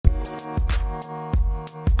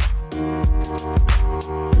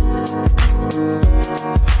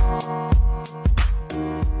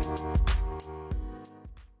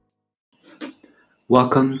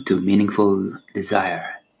Welcome to Meaningful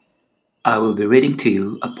Desire. I will be reading to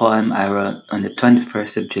you a poem I wrote on the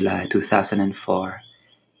 21st of July 2004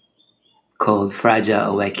 called Fragile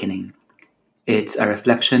Awakening. It's a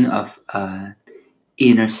reflection of an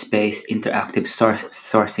inner space interactive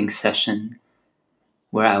sourcing session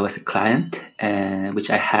where I was a client, which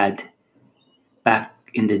I had back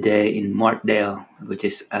in the day in Mortdale, which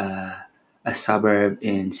is a suburb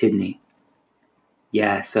in Sydney.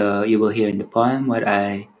 Yeah, so you will hear in the poem what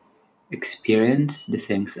I experienced, the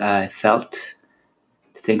things I felt,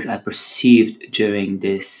 the things I perceived during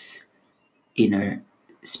this inner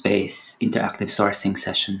space interactive sourcing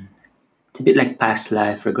session. It's a bit like past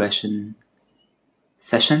life regression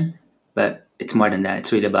session, but it's more than that.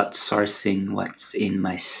 It's really about sourcing what's in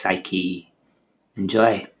my psyche.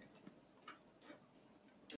 Enjoy.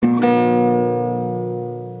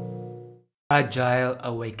 Fragile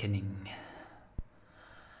awakening.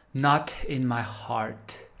 Not in my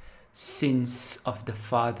heart, sins of the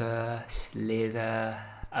father, slither,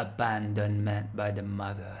 abandonment by the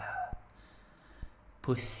mother.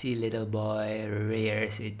 Pussy little boy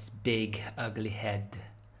rears its big ugly head.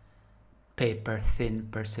 Paper thin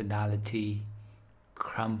personality,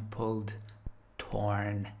 crumpled,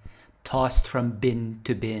 torn, tossed from bin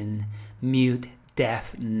to bin, mute,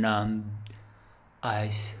 deaf, numb,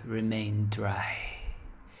 eyes remain dry.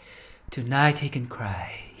 Tonight he can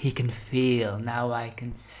cry, he can feel, now I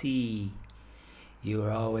can see. You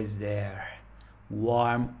were always there,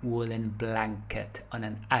 warm woolen blanket on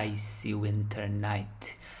an icy winter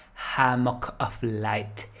night, hammock of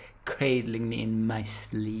light cradling me in my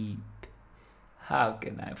sleep. How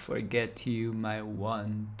can I forget you, my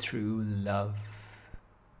one true love?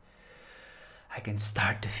 I can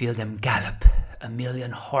start to feel them gallop, a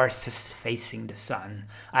million horses facing the sun.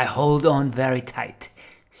 I hold on very tight,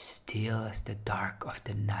 still as the dark of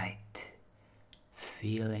the night,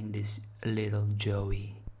 feeling this little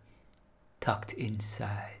Joey tucked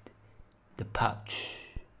inside the pouch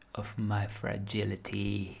of my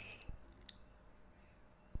fragility.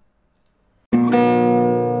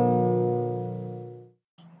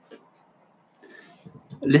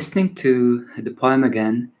 Listening to the poem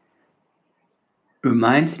again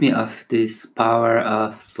reminds me of this power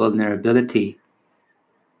of vulnerability.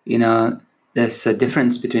 You know, there's a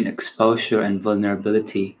difference between exposure and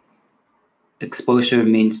vulnerability. Exposure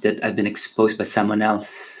means that I've been exposed by someone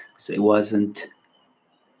else, so it wasn't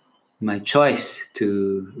my choice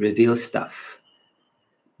to reveal stuff.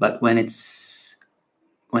 But when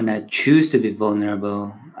I choose to be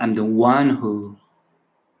vulnerable, I'm the one who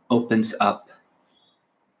opens up.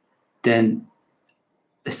 Then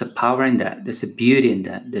there's a power in that. There's a beauty in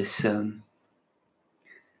that. There's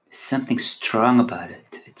something strong about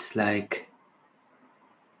it. It's like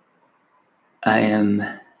I am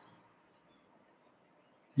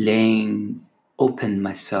laying open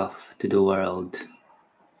myself to the world.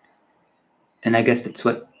 And I guess that's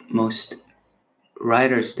what most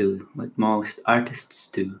writers do, what most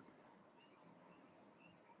artists do.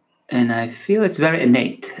 And I feel it's very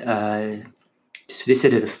innate. I just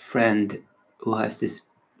visited a friend who has this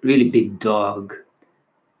really big dog.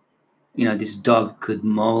 You know, this dog could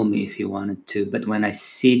maul me if he wanted to, but when I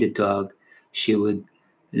see the dog, she would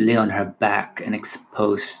lay on her back and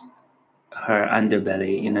expose her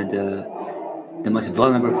underbelly, the most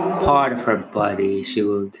vulnerable part of her body. She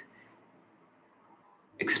would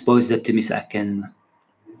expose that to me so I can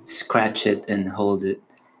scratch it and hold it.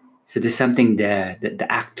 So there's something there that the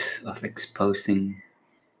act of exposing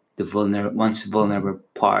one's vulnerable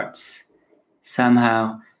parts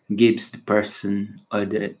somehow gives the person or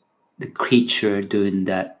the creature doing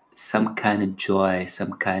that some kind of joy,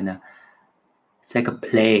 some kind of, it's like a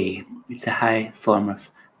play. It's a high form of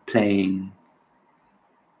playing.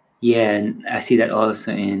 Yeah, and I see that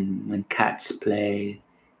also in when cats play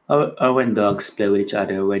or when dogs play with each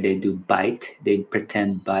other where they do bite, they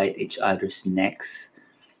pretend bite each other's necks.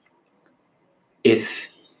 If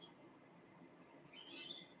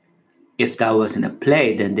if that wasn't a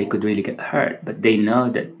play, then they could really get hurt. But they know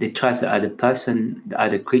that they trust the other person, the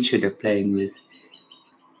other creature they're playing with,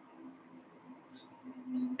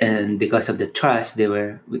 and because of the trust,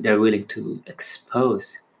 they're willing to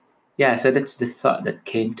expose. Yeah, so that's the thought that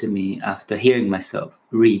came to me after hearing myself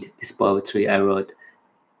read this poetry I wrote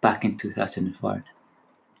back in 2004.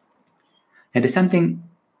 And there's something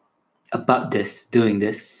about doing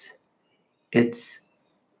this. It's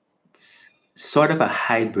sort of a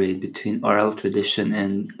hybrid between oral tradition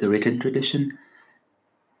and the written tradition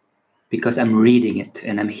because I'm reading it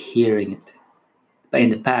and I'm hearing it. But in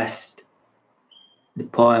the past, the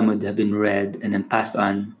poem would have been read and then passed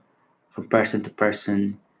on from person to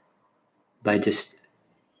person by just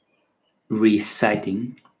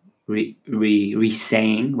reciting,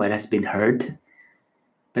 re-saying what has been heard,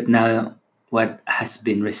 but now what has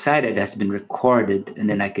been recited has been recorded, and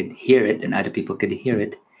then I could hear it, and other people could hear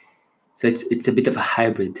it. So it's a bit of a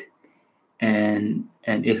hybrid, and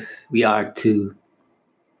if we are to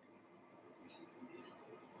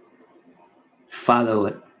follow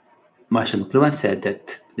what Marshall McLuhan said,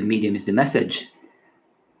 that the medium is the message,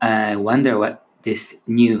 I wonder what this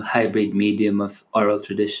new hybrid medium of oral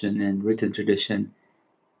tradition and written tradition,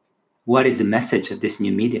 what is the message of this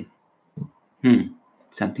new medium?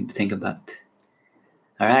 Something to think about.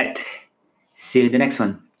 All right. See you in the next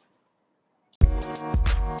one.